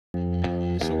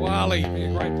SUAALI'I,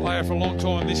 a great player for a long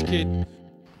time, this kid.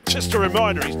 Just a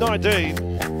reminder, he's 19.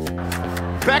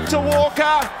 Back to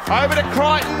Walker, over to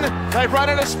Crichton. They've run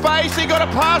into space. He got a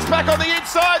pass back on the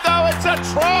inside, though. It's a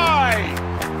try.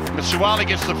 SUAALI'I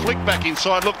gets the flick back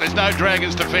inside. Look, there's no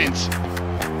Dragons defence.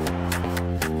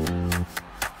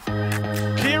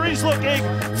 Keary's looking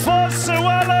for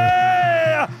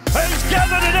SUAALI'I, who's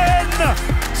gathered it in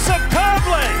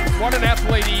superbly. What an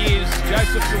athlete he is,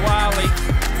 Joseph SUAALI'I.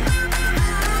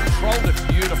 Controlled it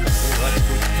beautifully. Oh, that's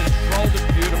good. Controlled it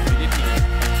beautifully, didn't he?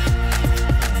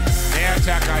 Now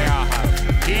Takayaho.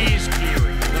 Here's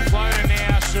Keary. The floater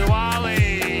now,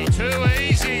 SUAALI'I. Too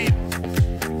easy.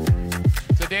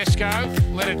 Tedesco,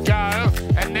 let it go.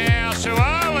 And now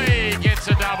SUAALI'I gets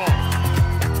a double.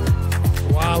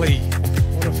 SUAALI'I,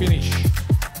 what a finish.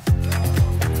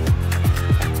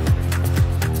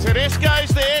 Tedesco's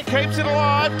there, keeps it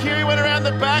alive. Keary went around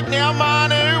the back, now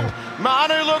Manu.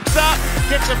 Manu looks up,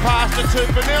 gets a pass to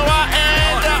Tupanua,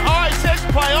 and he says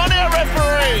play on, our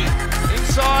referee.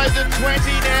 Inside the 20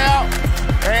 now,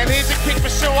 and here's a kick for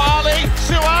SUAALI'I.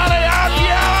 SUAALI'I up,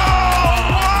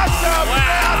 what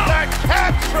about the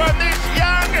catch from this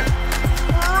young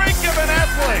freak of an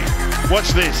athlete?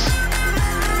 Watch this.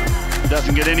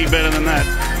 Doesn't get any better than that.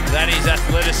 That is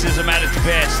athleticism at its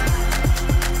best.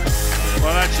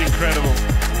 Well, that's incredible.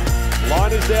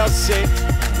 Line is now set.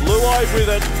 Luai with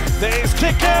it. There's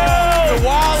kick out.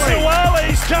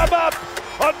 SUAALI'I's come up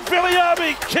on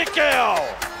Viliami. Kick out.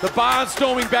 The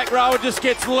barnstorming back rower just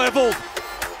gets levelled.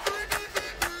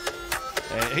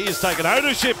 And he has taken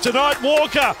ownership tonight.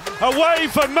 Walker away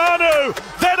for Manu.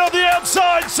 Then on the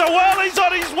outside, SUAALI'I's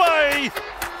on his way.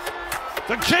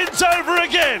 The kid's over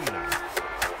again.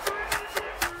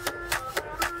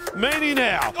 Meany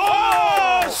now.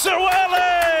 Oh,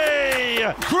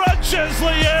 SUAALI'I crunches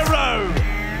Liero.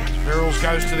 Verrills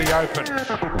goes to the open.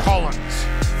 Collins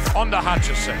on to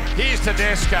Hutchison. Here's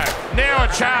Tedesco. Now a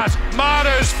charge.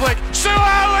 Manu's flick.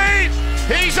 SUAALI'I!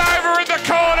 He's over in the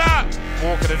corner.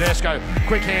 Walker Tedesco.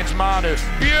 Quick hands Manu.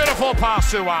 Beautiful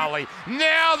pass SUAALI'I.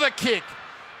 Now the kick.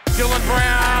 Dylan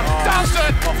Brown does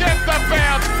it. Get the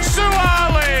bounce.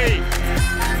 SUAALI'I!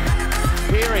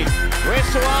 Keary, where's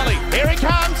SUAALI'I? Here he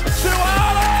comes.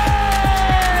 SUAALI'I!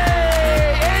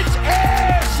 It's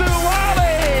Air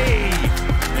SUAALI'I!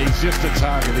 He's just a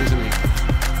target, isn't he?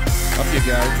 Up you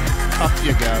go, up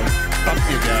you go, up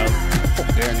you go,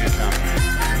 down you come.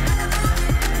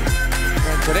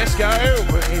 And Tedesco,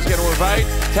 he's going to evade.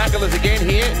 Tacklers again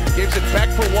here. Gives it back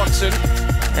for Watson.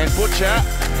 And Butcher.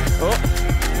 Oh,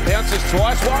 bounces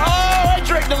twice. Oh,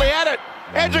 Edric nearly had it.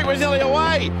 Edric was nearly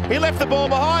away. He left the ball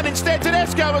behind. Instead,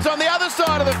 Tedesco was on the other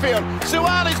side of the field.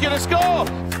 SUAALI'I's going to score.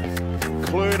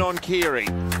 Clune on Keary.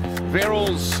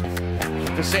 Verrills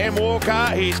for Sam Walker.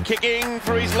 He's kicking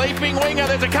for his leaping winger.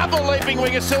 There's a couple of leaping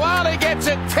wingers. SUAALI'I gets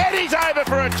it. Teddy's over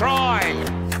for a try.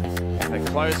 They're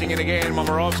closing it again.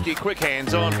 Momirovski, quick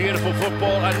hands on. Beautiful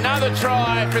football. Another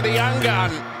try for the young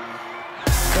gun.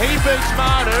 He beats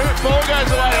Manu. Ball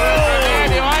goes away to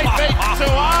referee. You ain't beaten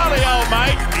SUAALI'I, old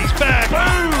mate. He's back.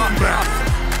 Boom!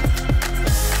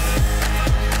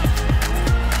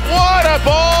 What a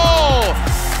ball!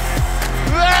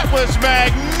 That was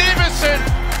magnificent.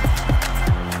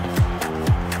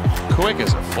 Quick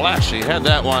as a flash. He had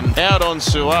that one out on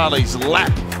SUAALI'I's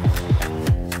lap.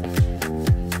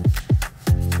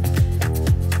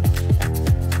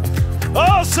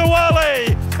 Oh,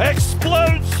 SUAALI'I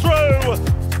explodes through.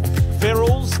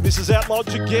 Verrills misses out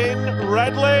Lodge again.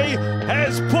 Radley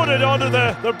has put it onto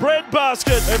the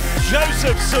breadbasket of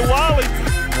Joseph SUAALI'I.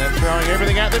 They're throwing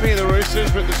everything at them here, the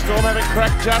Roosters, but the Storm haven't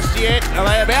cracked just yet. Are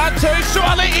they about to?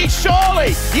 SUAALI'I,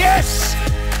 surely! Yes!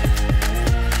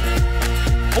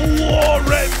 Oh,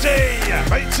 Ramsey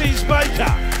beats his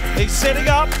maker. He's setting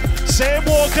up. Sam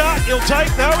Walker, he'll go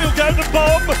to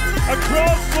bomb.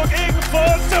 Across looking for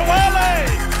SUAALI'I.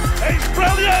 He's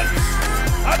brilliant.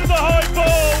 Under the high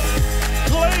ball.